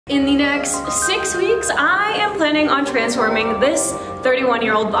In the next 6 weeks, I am planning on transforming this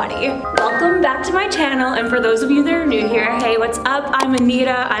 31-year-old body. Welcome back to my channel, and for those of you that are new here, hey, what's up? I'm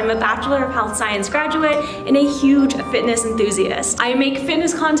Anita. I'm a Bachelor of Health Science graduate and a huge fitness enthusiast. I make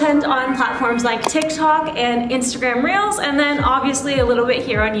fitness content on platforms like TikTok and Instagram Reels, and then obviously a little bit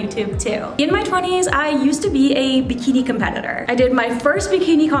here on YouTube too. In my 20s, I used to be a bikini competitor. I did my first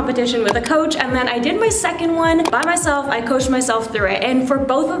bikini competition with a coach, and then I did my second one by myself. I coached myself through it, and for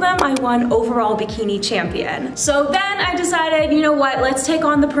both of them, I won overall bikini champion. So then I decided, you know what? Let's take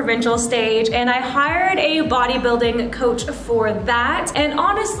on the provincial stage, and I hired a bodybuilding coach for that. And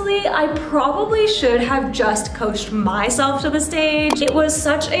honestly, I probably should have just coached myself to the stage. It was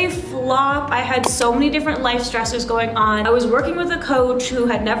such a flop. I had so many different life stressors going on. I was working with a coach who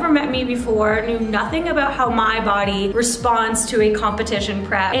had never met me before, knew nothing about how my body responds to a competition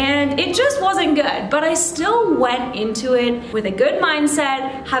prep, and it just wasn't good. But I still went into it with a good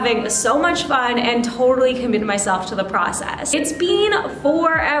mindset, having so much fun, and totally committed myself to the process. It's been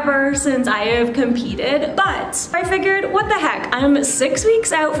forever since I have competed, but I figured, what the heck, I'm 6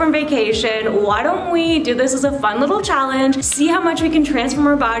 weeks out from vacation. Why don't we do this as a fun little challenge, see how much we can transform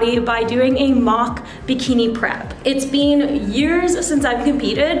our body by doing a mock bikini prep. It's been years since I've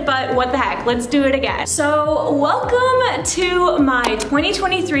competed, but what the heck, let's do it again. So welcome to my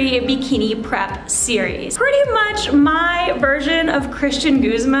 2023 bikini prep series. Pretty much my version of Christian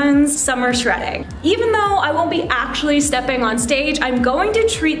Guzman's summer shredding. Even though I won't be actually stepping on stage, I'm going to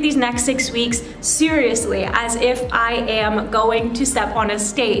treat these next 6 weeks seriously, as if I am going to step on a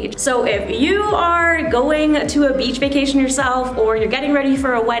stage. So if you are going to a beach vacation yourself, or you're getting ready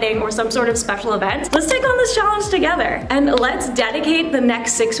for a wedding or some sort of special event, let's take on this challenge together, and let's dedicate the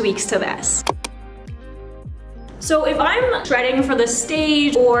next 6 weeks to this. So if I'm shredding for the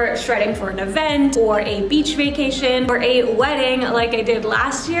stage, or shredding for an event, or a beach vacation, or a wedding like I did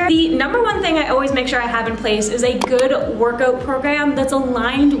last year, the number one thing I always make sure I have in place is a good workout program that's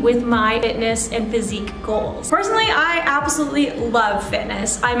aligned with my fitness and physique goals. Personally, I absolutely love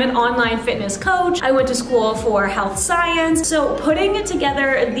fitness. I'm an online fitness coach. I went to school for health science. So putting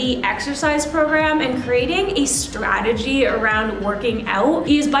together the exercise program and creating a strategy around working out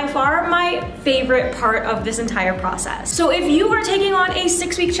is by far my favorite part of this entire process. So if you are taking on a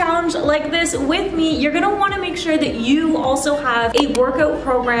 6-week challenge like this with me, you're gonna wanna make sure that you also have a workout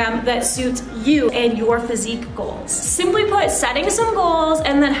program that suits you and your physique goals. Simply put, setting some goals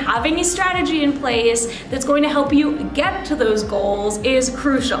and then having a strategy in place that's going to help you get to those goals is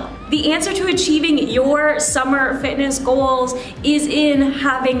crucial. The answer to achieving your summer fitness goals is in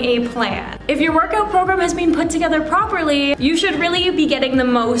having a plan. If your workout program has been put together properly, you should really be getting the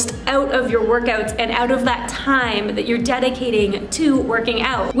most out of your workouts and out of that time that you're dedicating to working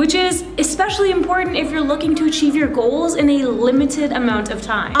out, which is especially important if you're looking to achieve your goals in a limited amount of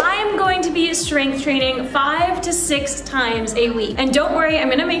time. I'm going to be strength training 5 to 6 times a week. And don't worry, I'm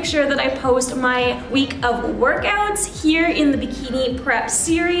gonna make sure that I post my week of workouts here in the Bikini Prep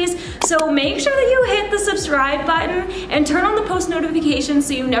series. So make sure that you hit the subscribe button and turn on the post notifications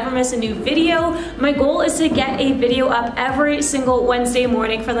so you never miss a new video. My goal is to get a video up every single Wednesday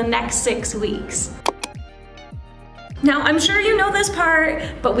morning for the next 6 weeks. Now, I'm sure you know this part,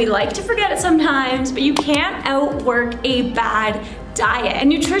 but we like to forget it sometimes, but you can't outwork a bad diet. And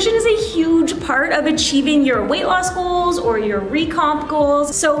nutrition is a huge part of achieving your weight loss goals or your recomp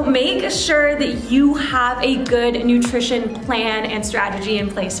goals. So make sure that you have a good nutrition plan and strategy in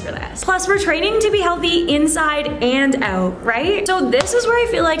place for this. Plus, we're training to be healthy inside and out, right? So this is where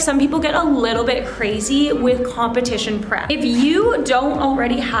I feel like some people get a little bit crazy with competition prep. If you don't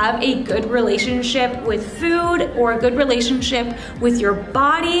already have a good relationship with food or a good relationship with your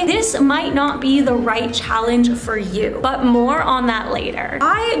body, this might not be the right challenge for you, but more on that later.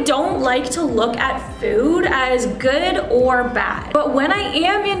 I don't like to look at food as good or bad, but when I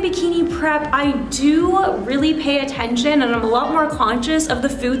am in bikini prep, I do really pay attention, and I'm a lot more conscious of the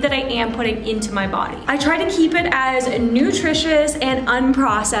food that I am putting into my body. I try to keep it as nutritious and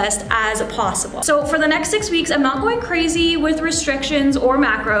unprocessed as possible. So for the next 6 weeks, I'm not going crazy with restrictions or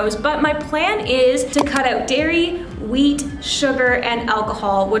macros, but my plan is to cut out dairy, wheat, sugar, and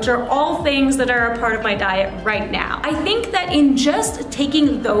alcohol, which are all things that are a part of my diet right now. I think that in just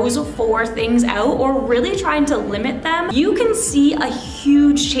taking those 4 things out, or really trying to limit them, you can see a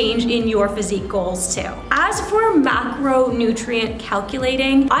huge change in your physique goals too. As for macronutrient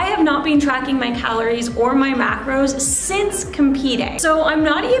calculating, I have not been tracking my calories or my macros since competing. So I'm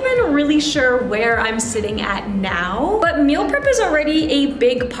not even really sure where I'm sitting at now, but meal prep is already a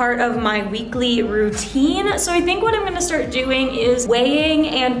big part of my weekly routine. So I think what I'm I'm gonna start doing is weighing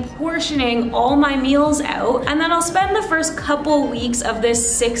and portioning all my meals out, and then I'll spend the first couple weeks of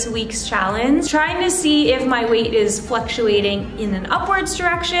this 6 weeks challenge trying to see if my weight is fluctuating in an upwards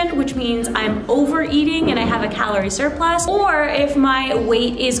direction, which means I'm overeating and I have a calorie surplus, or if my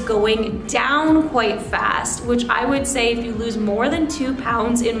weight is going down quite fast, which I would say if you lose more than 2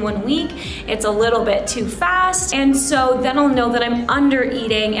 pounds in 1 week, it's a little bit too fast. And so then I'll know that I'm under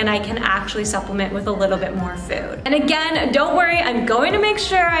eating and I can actually supplement with a little bit more food. And again, don't worry, I'm going to make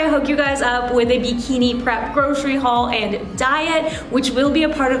sure I hook you guys up with a bikini prep grocery haul and diet, which will be a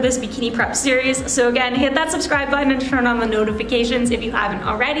part of this bikini prep series. So again, hit that subscribe button and turn on the notifications if you haven't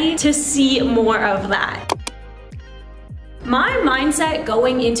already to see more of that. My mindset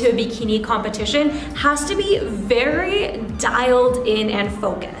going into a bikini competition has to be very dialed in and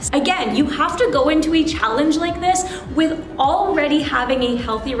focused. Again, you have to go into a challenge like this with already having a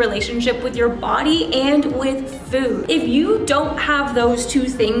healthy relationship with your body and with food. If you don't have those two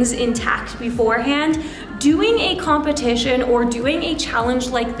things intact beforehand, doing a competition or doing a challenge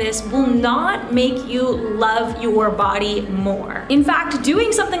like this will not make you love your body more. In fact,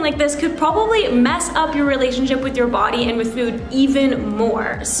 doing something like this could probably mess up your relationship with your body and with food even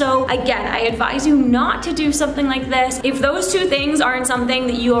more. So again, I advise you not to do something like this if those two things aren't something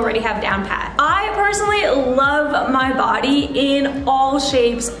that you already have down pat. I personally love my body in all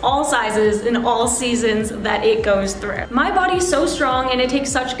shapes, all sizes, in all seasons that it goes through. My body's so strong and it takes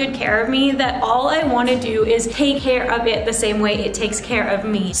such good care of me that all I want to do is take care of it the same way it takes care of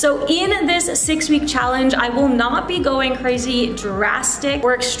me. So in this 6-week challenge, I will not be going crazy drastic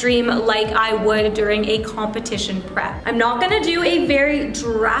or extreme like I would during a competition prep. I'm not gonna do a very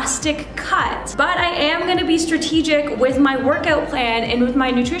drastic cut, but I am gonna be strategic with my workout plan and with my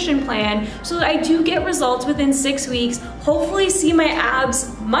nutrition plan so that I do get results within 6 weeks, hopefully see my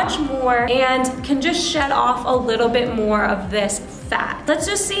abs much more, and can just shed off a little bit more of this fat. Let's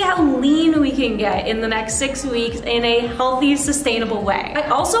just see how lean we can get in the next 6 weeks in a healthy, sustainable way. I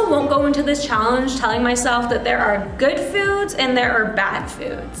also won't go into this challenge telling myself that there are good foods and there are bad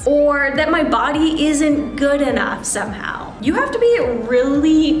foods, or that my body isn't good enough somehow. You have to be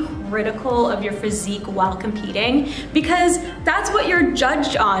really critical of your physique while competing because that's what you're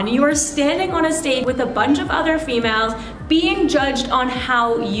judged on. You are standing on a stage with a bunch of other females being judged on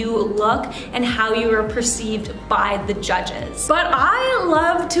how you look and how you are perceived by the judges. But I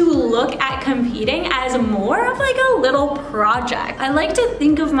love to look at competing as more of like a little project. I like to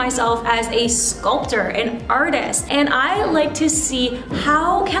think of myself as a sculptor, an artist, and I like to see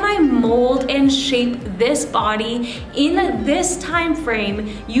how can I mold and shape this body in this time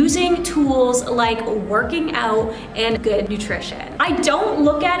frame using tools like working out and good nutrition. I don't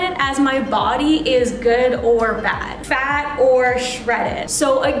look at it as my body is good or bad, fat or shredded.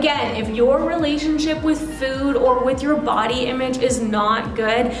 So again, if your relationship with food or with your body image is not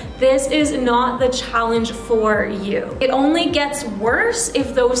good, this is not the challenge for you. It only gets worse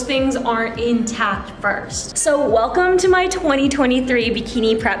if those things aren't intact first. So welcome to my 2023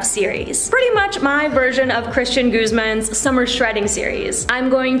 Bikini Prep series. Pretty much my version of Christian Guzman's summer shredding series. I'm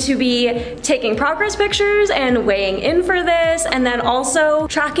going to be taking progress pictures and weighing in for this, and then also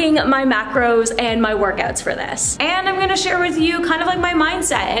tracking my macros and my workouts for this. And I'm gonna share with you kind of like my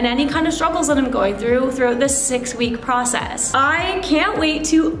mindset and any kind of struggles that I'm going through throughout this 6-week process. I can't wait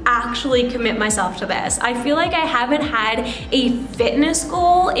to actually commit myself to this. I feel like I haven't had a fitness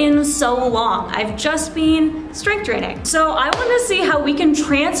goal in so long. I've just been strength training. So I want to see how we can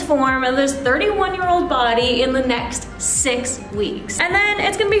transform this 31-year-old body in the next 6 weeks. And then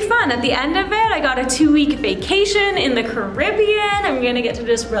it's gonna be fun. At the end of it, I got a 2-week vacation in the Caribbean. I'm gonna get to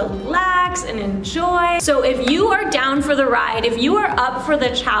just relax and enjoy. So if you are down for the ride, if you are up for the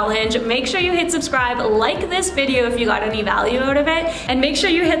challenge, make sure you hit subscribe, like this video if you got any value out of it, and make sure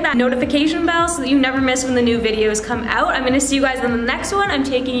you hit that notification bell so that you never miss when the new videos come out. I'm gonna see you guys in the next one. I'm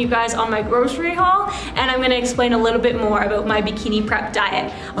taking you guys on my grocery haul, and I'm gonna explain a little bit more about my bikini prep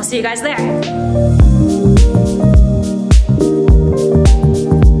diet. I'll see you guys there.